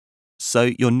So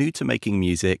you're new to making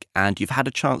music and you've had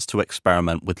a chance to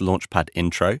experiment with Launchpad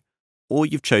Intro, or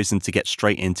you've chosen to get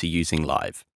straight into using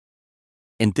Live.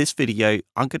 In this video,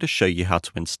 I'm going to show you how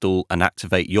to install and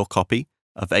activate your copy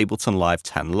of Ableton Live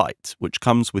 10 Lite, which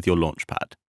comes with your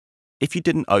Launchpad. If you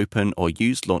didn't open or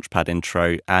use Launchpad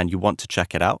Intro and you want to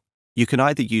check it out, you can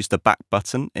either use the back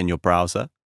button in your browser,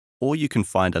 or you can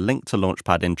find a link to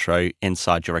Launchpad Intro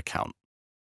inside your account.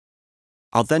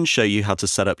 I'll then show you how to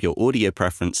set up your audio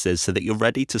preferences so that you're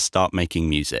ready to start making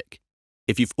music.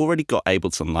 If you've already got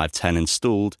Ableton Live 10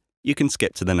 installed, you can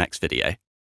skip to the next video.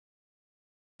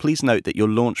 Please note that your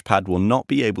Launchpad will not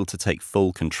be able to take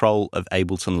full control of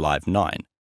Ableton Live 9,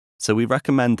 so we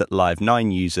recommend that Live 9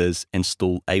 users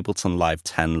install Ableton Live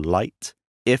 10 Lite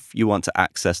if you want to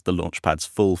access the Launchpad's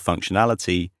full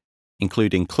functionality,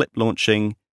 including clip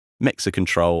launching, mixer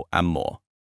control, and more.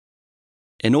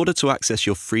 In order to access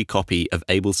your free copy of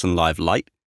Ableton Live Lite,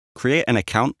 create an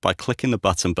account by clicking the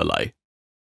button below.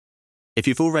 If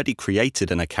you've already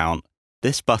created an account,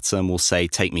 this button will say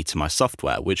 "Take me to my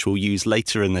software," which we'll use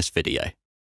later in this video.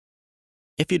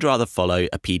 If you'd rather follow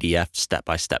a PDF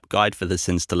step-by-step guide for this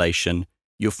installation,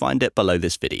 you'll find it below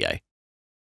this video.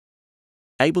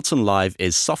 Ableton Live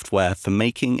is software for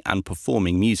making and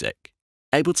performing music.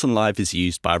 Ableton Live is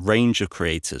used by a range of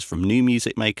creators, from new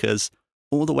music makers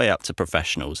all the way up to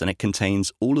professionals, and it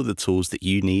contains all of the tools that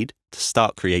you need to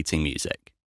start creating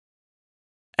music.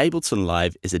 Ableton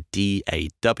Live is a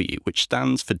DAW, which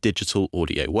stands for Digital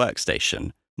Audio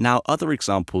Workstation. Now, other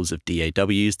examples of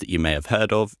DAWs that you may have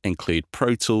heard of include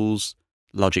Pro Tools,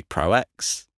 Logic Pro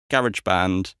X,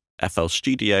 GarageBand, FL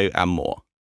Studio, and more.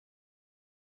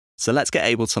 So let's get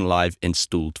Ableton Live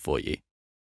installed for you.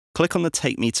 Click on the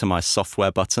Take Me to My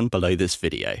Software button below this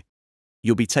video.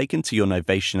 You'll be taken to your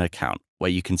Novation account, where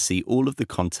you can see all of the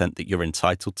content that you're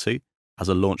entitled to as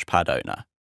a Launchpad owner.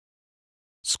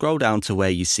 Scroll down to where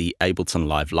you see Ableton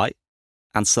Live Lite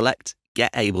and select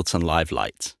Get Ableton Live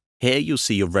Lite. Here you'll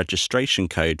see your registration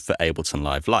code for Ableton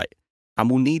Live Lite, and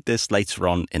we'll need this later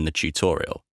on in the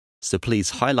tutorial. So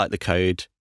please highlight the code,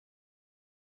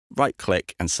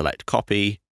 right-click and select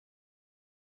Copy,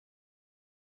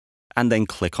 and then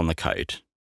click on the code.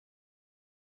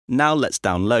 Now let's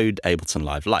download Ableton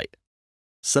Live Lite.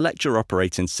 Select your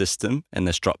operating system in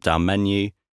this drop-down menu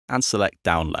and select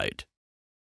Download.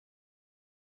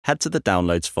 Head to the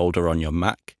Downloads folder on your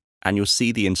Mac and you'll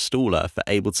see the installer for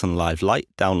Ableton Live Lite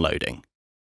downloading.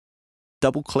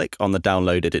 Double-click on the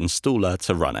downloaded installer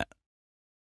to run it.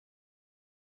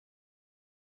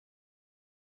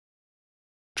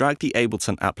 Drag the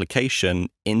Ableton application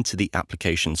into the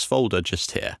Applications folder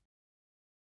just here.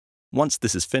 Once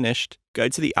this is finished, go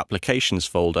to the Applications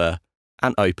folder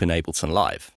and open Ableton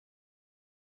Live.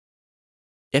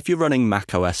 If you're running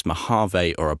macOS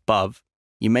Mojave or above,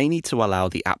 you may need to allow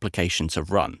the application to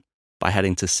run by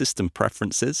heading to System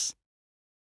Preferences,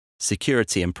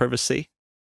 Security and Privacy,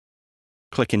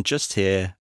 clicking just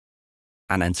here,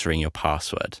 and entering your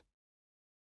password.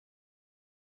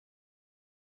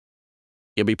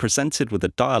 You'll be presented with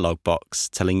a dialog box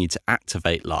telling you to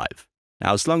activate Live.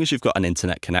 Now, as long as you've got an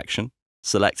internet connection,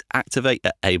 select Activate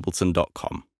at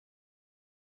Ableton.com.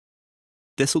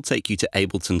 This will take you to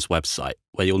Ableton's website,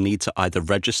 where you'll need to either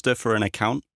register for an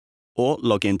account or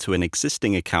log into an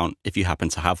existing account if you happen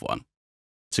to have one.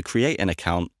 To create an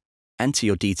account, enter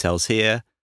your details here,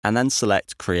 and then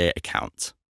select Create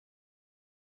Account.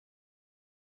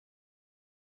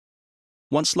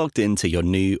 Once logged into your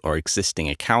new or existing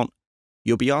account,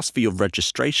 you'll be asked for your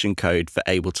registration code for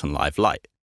Ableton Live Lite.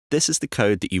 This is the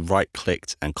code that you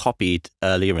right-clicked and copied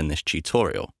earlier in this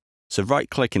tutorial. So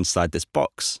right-click inside this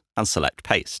box and select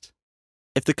Paste.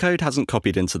 If the code hasn't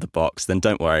copied into the box, then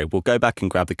don't worry, we'll go back and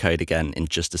grab the code again in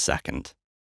just a second.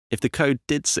 If the code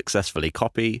did successfully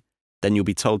copy, then you'll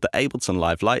be told that Ableton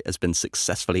Live Lite has been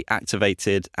successfully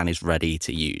activated and is ready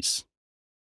to use.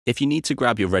 If you need to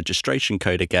grab your registration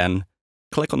code again,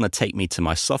 click on the Take Me to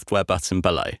My Software button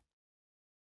below.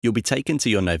 You'll be taken to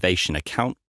your Novation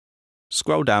account.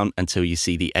 Scroll down until you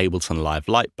see the Ableton Live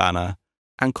Lite banner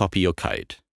and copy your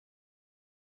code.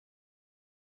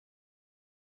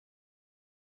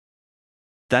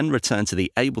 Then return to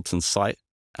the Ableton site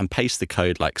and paste the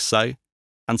code like so,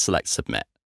 and select Submit.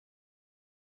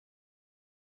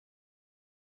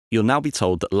 You'll now be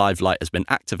told that Live Lite has been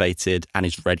activated and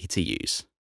is ready to use.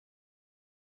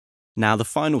 Now the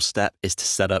final step is to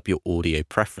set up your audio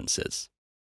preferences.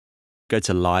 Go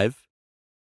to Live,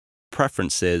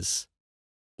 Preferences,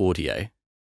 Audio.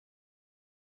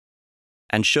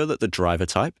 Ensure that the driver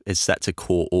type is set to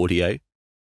Core Audio,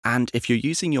 and if you're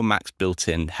using your Mac's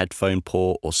built-in headphone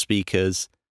port or speakers,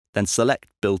 then select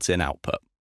Built-in Output.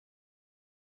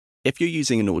 If you're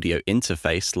using an audio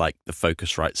interface like the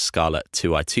Focusrite Scarlett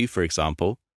 2i2 for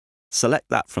example, select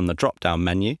that from the drop-down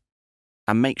menu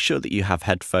and make sure that you have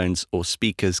headphones or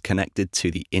speakers connected to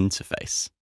the interface.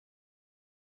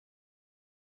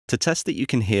 To test that you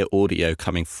can hear audio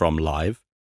coming from Live,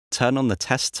 turn on the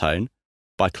test tone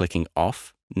by clicking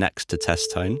Off next to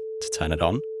test tone to turn it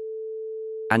on,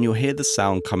 and you'll hear the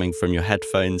sound coming from your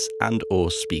headphones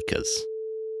and/or speakers.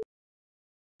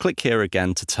 Click here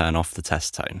again to turn off the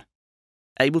test tone.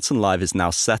 Ableton Live is now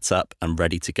set up and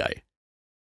ready to go.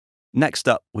 Next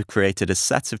up, we've created a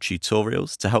set of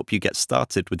tutorials to help you get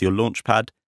started with your Launchpad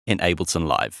in Ableton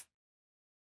Live.